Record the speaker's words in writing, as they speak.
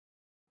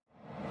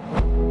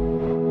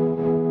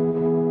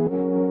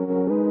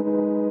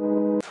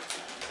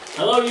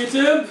Hello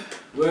YouTube!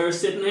 We're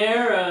sitting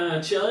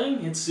here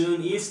chilling. It's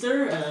soon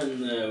Easter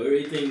and we're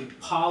eating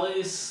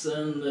Polly's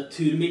and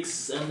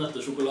turmix and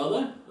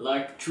nøttesjokolade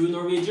like true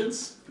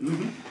Norwegians.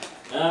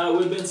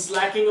 We've been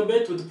slacking a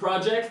bit with the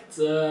project,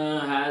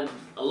 had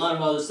a lot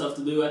of other stuff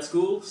to do at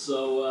school, so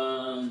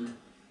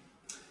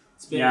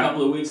it's been a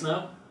couple of weeks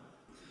now.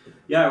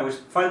 Yeah,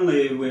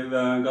 we've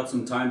got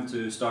some time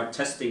to start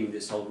testing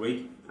this whole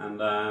rig,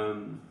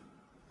 and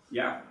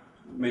yeah,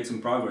 made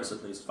some progress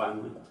at least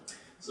finally.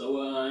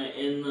 So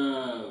in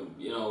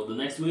the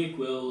next week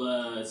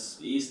it's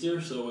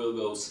Easter, so we'll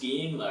go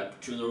skiing like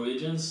true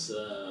Norwegians.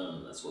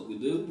 That's what we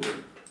do. We're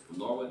from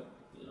Norway,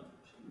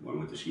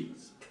 One with the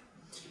sheets.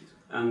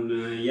 And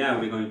yeah,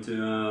 we're going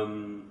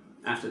to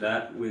after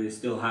that we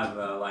still have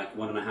like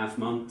 1.5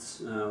 months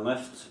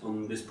left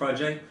on this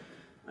project,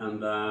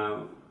 and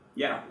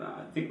yeah,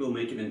 I think we'll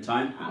make it in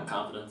time. I'm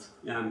confident.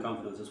 Yeah, I'm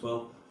confident as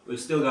well. We've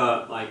still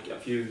got like a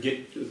few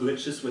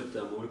glitches with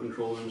the motor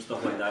controller and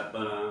stuff like that,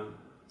 but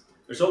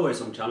there's always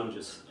some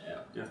challenges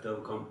you have to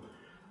overcome.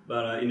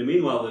 But in the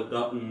meanwhile, we've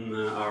gotten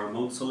our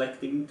mode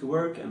selecting to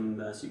work,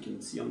 and as you can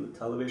see on the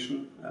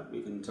television,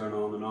 we can turn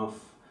on and off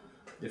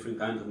different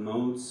kinds of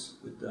modes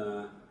with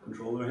the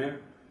controller here.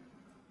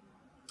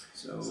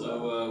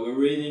 So we're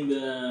reading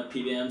the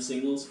PWM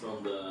signals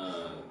from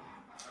the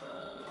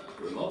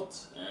remote,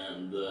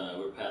 and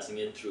we're passing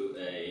it through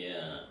a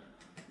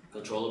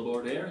controller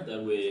board here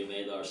that we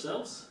made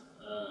ourselves,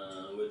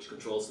 which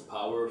controls the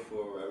power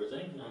for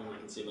everything, and you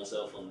can see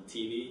myself on the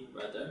TV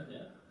right there.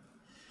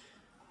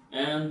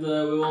 And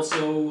we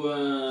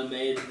also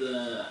made,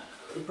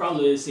 you've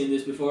probably seen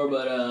this before,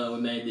 but we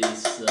made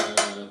these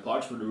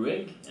parts for the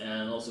rig,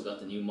 and also got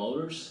the new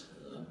motors,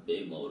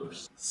 big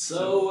motors.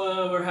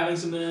 So we're having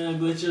some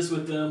glitches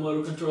with the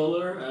motor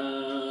controller,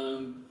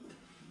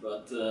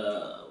 but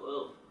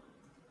we'll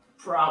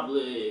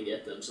probably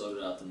get them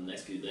sorted out in the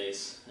next few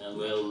days, and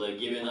we'll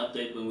give you an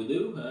update when we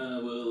do.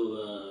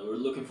 We're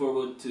looking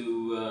forward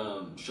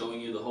to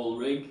showing you the whole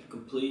rig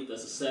complete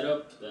as a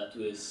setup that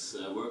is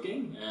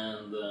working,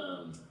 and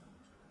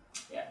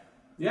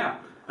yeah,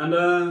 and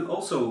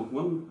also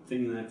one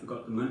thing I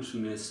forgot to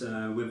mention is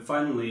we've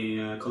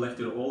finally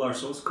collected all our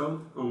source code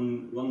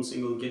on one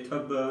single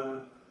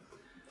GitHub.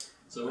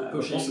 So we're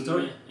pushing,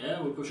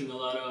 we're pushing a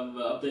lot of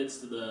updates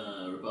to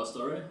the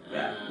repository.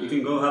 Yeah, you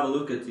can go have a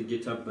look at the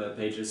GitHub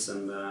pages,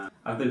 and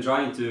I've been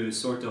trying to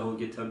sort the whole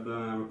GitHub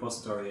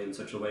repository in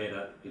such a way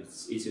that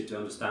it's easier to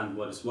understand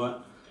what is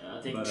what. Yeah,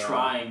 I think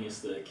trying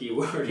is the key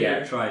word here.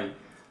 Yeah, trying.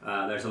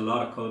 There's a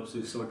lot of code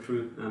to sort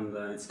through, and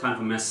it's kind of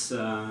a mess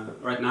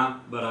right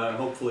now, but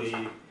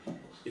hopefully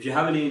if you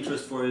have any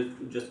interest for it,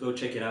 just go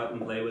check it out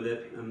and play with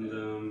it,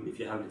 and if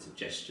you have any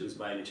suggestions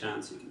by any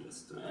chance, you can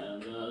just...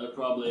 And there are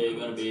probably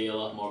going to be a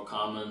lot more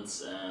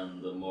comments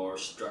and more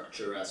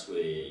structure as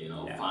we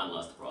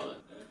finalize the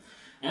product.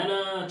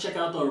 And check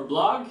out our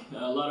blog,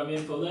 a lot of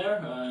info there,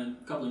 a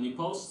couple of new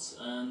posts,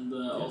 and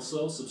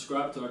also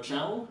subscribe to our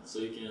channel so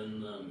you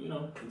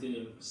can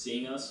continue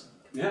seeing us.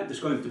 Yeah, there's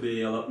going to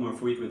be a lot more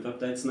frequent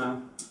updates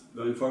now,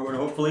 going forward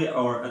hopefully,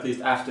 or at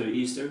least after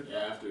Easter.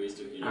 Yeah, after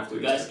Easter. After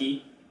we gotta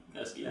ski.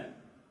 Yeah.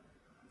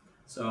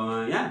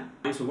 So yeah,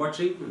 thanks for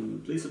watching,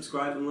 and please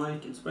subscribe and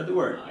like and spread the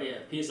word. Yeah,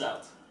 peace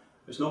out.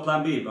 There's no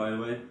plan B, by the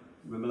way,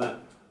 remember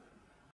that.